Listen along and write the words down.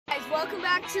welcome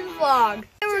back to the vlog.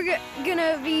 We're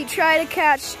gonna be trying to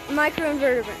catch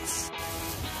microinvertebrates.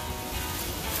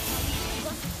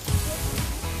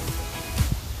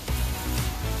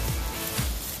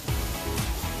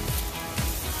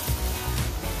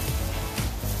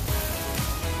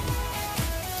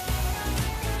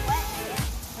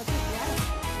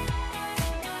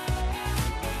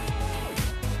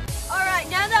 Alright,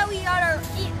 now that we got our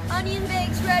onion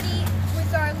bags ready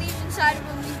with our leaves inside of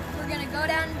them, we're gonna go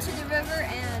down into the river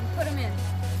and put them in.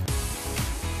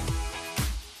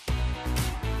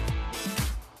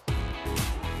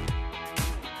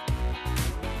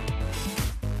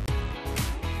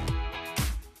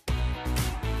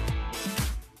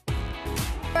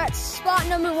 We're at spot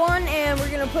number 1 and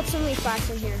we're gonna put some leaf packs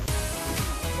in here.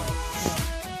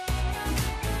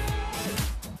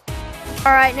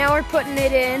 Alright, now we're putting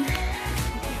it in.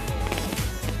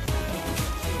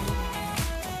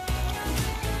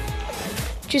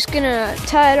 Just gonna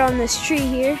tie it on this tree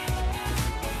here.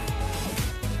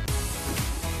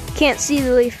 Can't see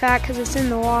the leaf pack because it's in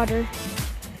the water.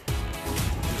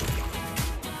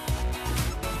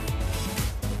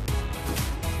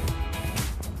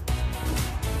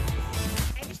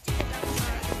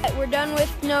 We're done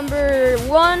with number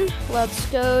 1. Let's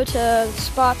go to the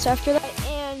spots after that.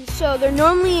 And so they're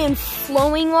normally in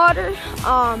flowing water,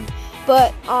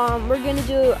 but we're gonna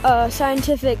do a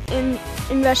scientific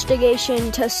investigation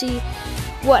to see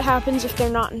what happens if they're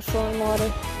not in flowing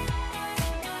water.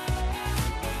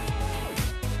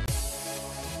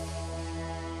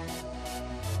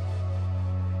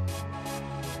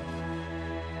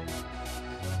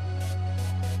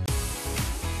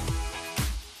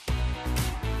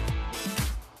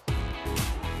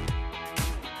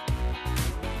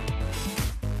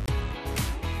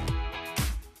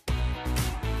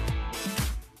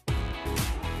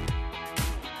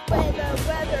 The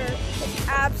weather is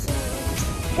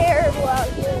absolutely terrible out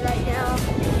here right now.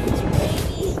 It's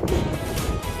rainy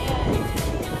and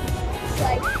it's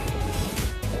like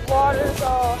the water's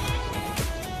all,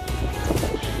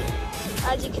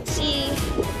 as you can see,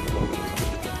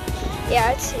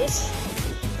 yeah,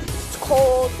 it's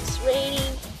cold, it's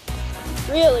raining,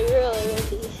 really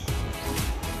windy.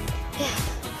 Yeah.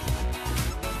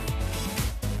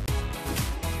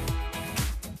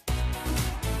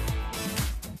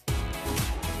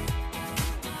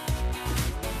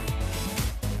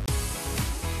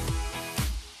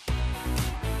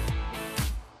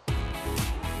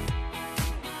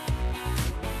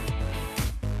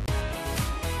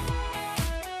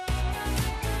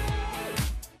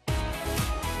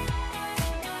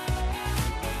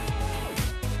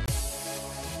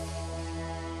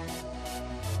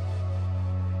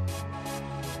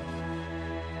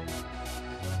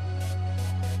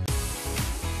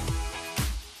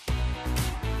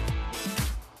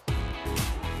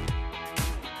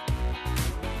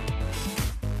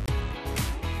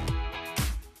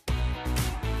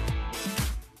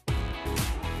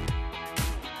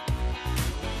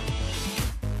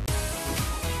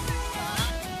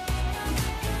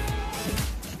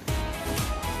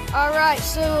 Alright,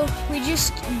 so we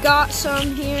just got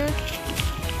some here.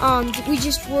 We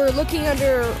just were looking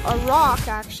under a rock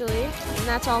actually, and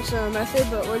that's also a method,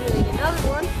 but we're doing another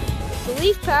one with the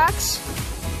leaf packs.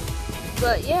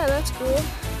 But yeah, that's cool.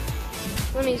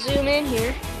 Let me zoom in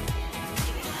here.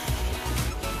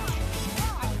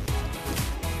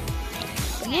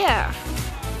 Yeah.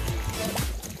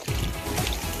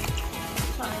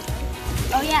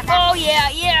 Oh yeah. Oh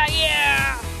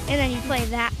yeah. And then you play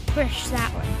that, push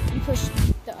that one. You push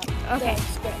the Okay.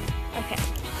 stick. Okay.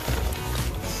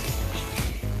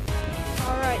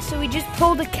 Alright, so we just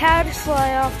pulled a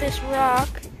caddisfly off this rock.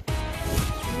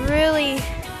 It's really,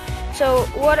 so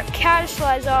what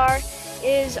caddisflies are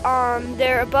is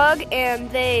they're a bug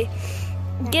and they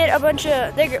get a bunch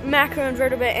of, they're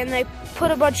macroinvertebrate and they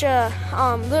put a bunch of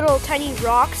little tiny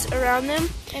rocks around them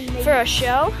for a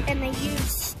shell. And they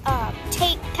use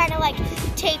tape, kind of like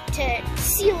tape to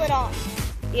seal it off.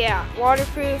 Yeah,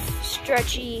 waterproof,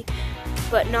 stretchy,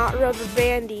 but not rubber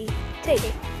bandy tape.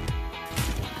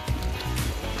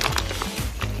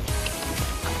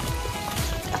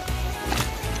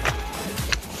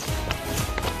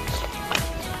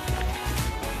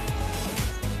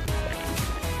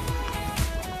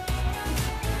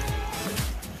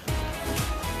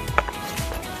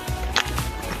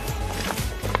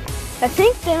 I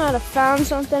think they might have found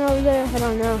something over there. I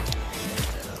don't know.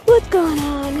 What's going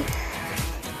on?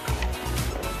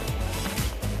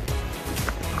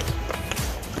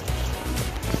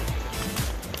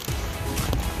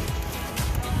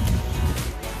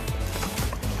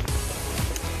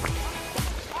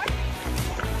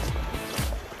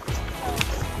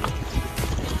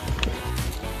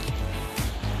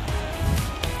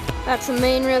 That's the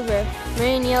main river,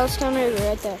 main Yellowstone River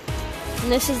right there.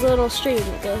 And this is a little stream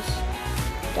that goes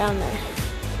down there.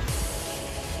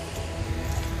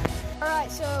 All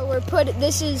right, so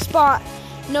this is spot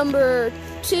number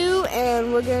 2,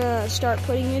 and we're gonna start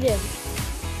putting it in.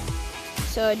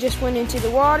 So it just went into the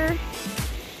water.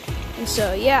 And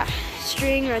so yeah,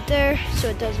 string right there so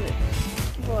it doesn't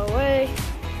blow away.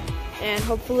 And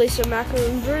hopefully some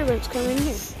macroinvertebrates come in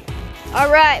here. All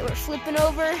right, we're flipping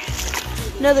over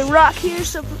another rock here,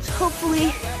 so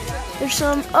hopefully there's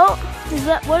some,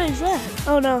 what is that?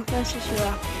 Oh no, that's just a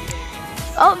rock.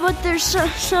 Oh, but there's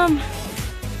some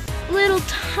little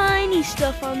tiny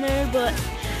stuff on there, but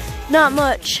not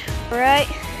much. All right,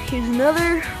 here's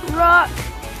another rock.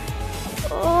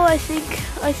 Oh, I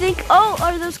think, oh,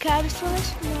 are those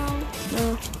caddisflies?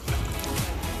 No.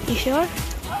 You sure?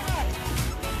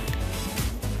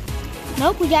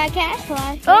 Nope, we got a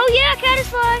caddisfly. Oh yeah,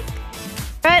 caddisfly.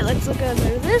 All right, let's look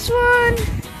under this one.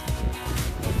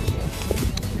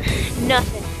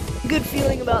 Nothing. Good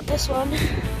feeling about this one.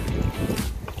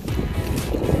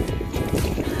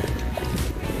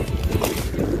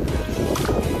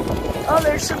 Oh,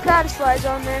 there's some caddisflies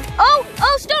on there. Oh,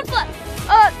 stonefly.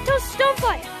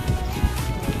 Stonefly.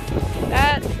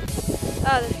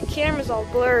 The camera's all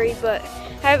blurry, but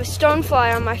I have a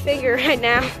stonefly on my finger right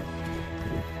now.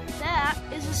 That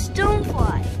is a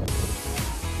stonefly.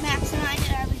 Max and I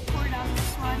did our report on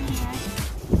this one here.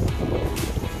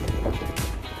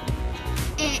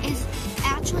 It is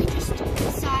actually just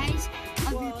the size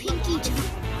of your pinky toe.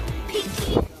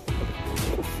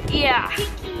 Yeah.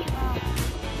 Pinky,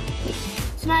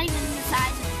 it's not even the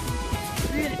size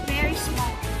of it. It's very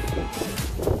small.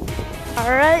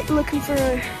 All right, looking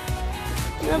for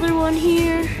another one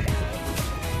here.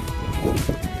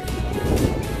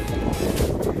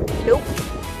 Nope.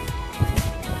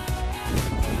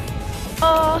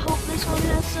 Hope this one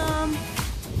has some.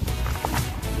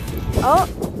 Oh,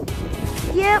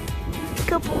 yep, a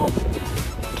couple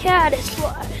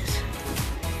caddisflies.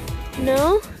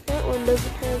 No, that one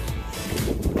doesn't have.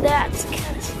 That's a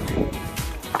caddisfly.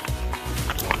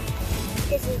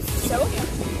 This is so good.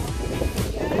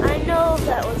 I know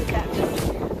that was a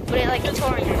caddisfly, but it like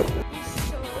tore me. It's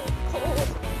so cold.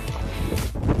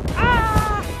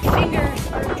 Fingers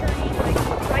are turning like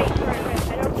right.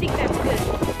 I don't think that's good.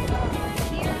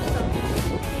 Here's some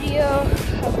video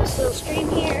of this little stream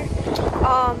here.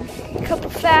 A couple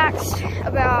facts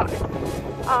about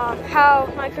how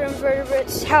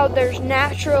microinvertebrates, how there's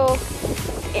natural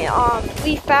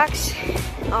leaf packs.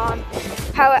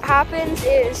 How it happens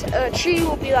is a tree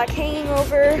will be like hanging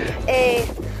over a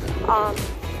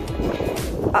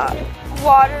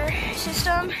water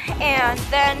system, and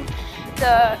then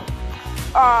the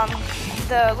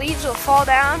leaves will fall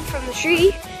down from the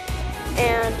tree,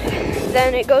 and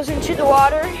then it goes into the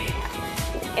water,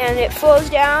 and it flows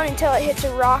down until it hits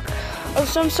a rock of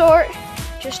some sort,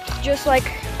 just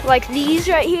like these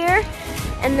right here,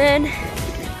 and then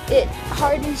it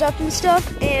hardens up and stuff,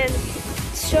 and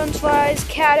stoneflies,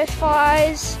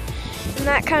 caddisflies, and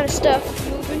that kind of stuff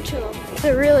move into them. It's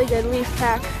a really good leaf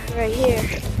pack right here.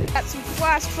 Got some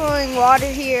fast flowing water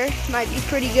here. Might be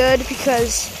pretty good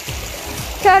because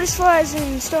caddisflies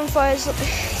and stoneflies,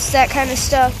 it's that kind of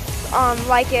stuff,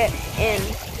 like it in.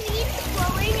 We need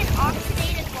flowing and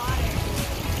oxidated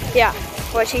water. Yeah,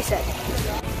 what she said.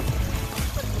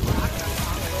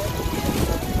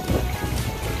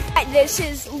 This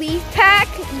is leaf pack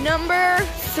number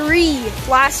 3,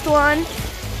 last one.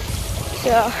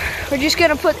 So we're just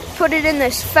gonna put it in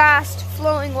this fast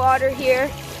flowing water here.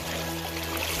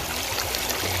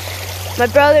 My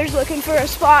brother's looking for a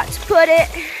spot to put it.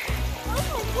 Oh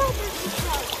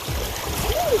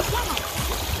my God,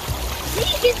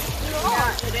 this is strong.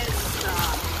 Yeah, it is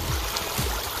strong.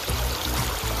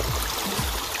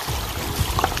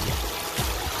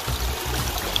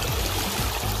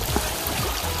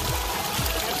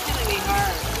 It's gonna be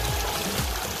hard.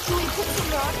 Can we put some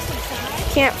rocks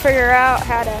inside? Can't figure out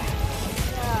how to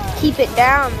keep it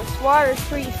down. This water's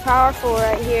pretty powerful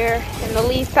right here, and the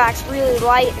leaf pack's really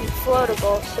light and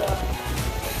floatable, so.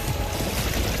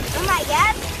 Oh my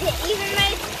God, it even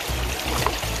made.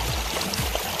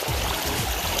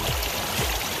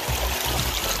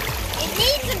 It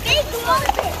needs a big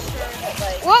water.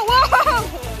 Whoa, whoa!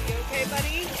 You okay,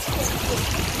 buddy?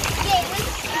 Okay,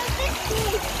 let's throw this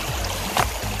in.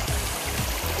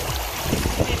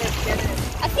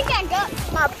 I think I got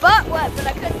my butt wet, but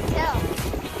I couldn't tell.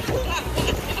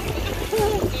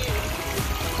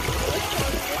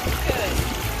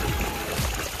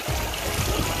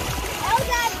 Oh,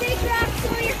 that big rock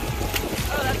for you.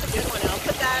 Oh, that's a good one. I'll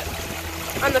put that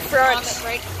On the front. on the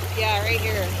right. Yeah, right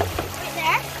here. Right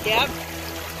there. Yep.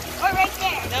 Or right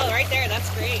there. No, right there. That's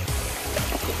great.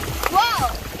 Whoa.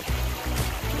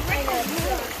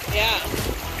 Yeah.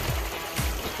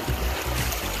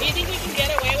 Do you think we can get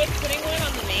away with putting one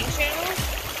on the main channel?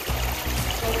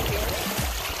 Over here?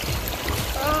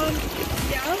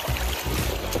 Yeah.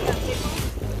 Yeah,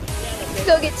 Let's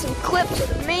go get some clips of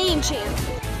the main channel.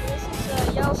 This is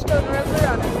the Yellowstone River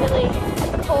on a really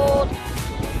cold,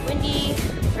 windy,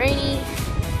 rainy,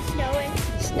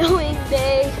 snowing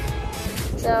day.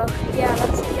 So yeah,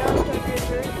 that's the Yellowstone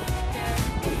River.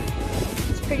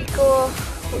 It's pretty cool.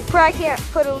 We probably can't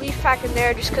put a leaf pack in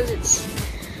there just because it's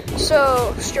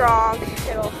so strong.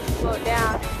 It'll float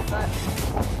down. But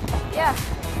yeah,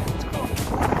 it's cool.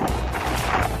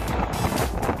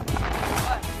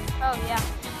 What? Oh yeah.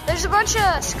 There's a bunch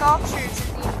of sculptures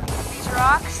in these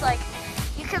rocks. Like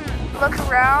you can look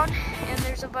around and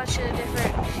there's a bunch of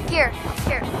different. Here.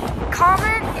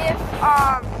 Comment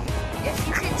if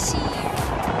you can see a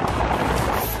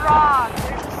frog.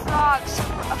 There's a frog,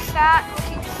 a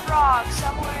fat-looking frog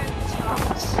somewhere in these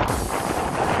rocks.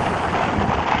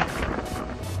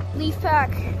 Leaf pack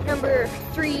number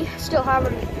 3 still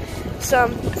having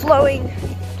some flowing,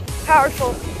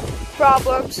 powerful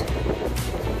problems.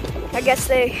 I guess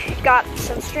they got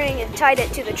some string and tied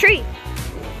it to the tree.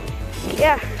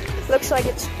 Yeah, looks like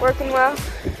it's working well.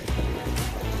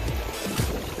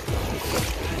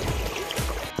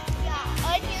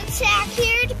 Sack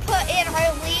here to put in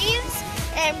our leaves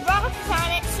and rocks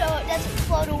on it so it doesn't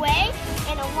float away,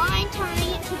 and a line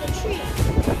tying it to the tree.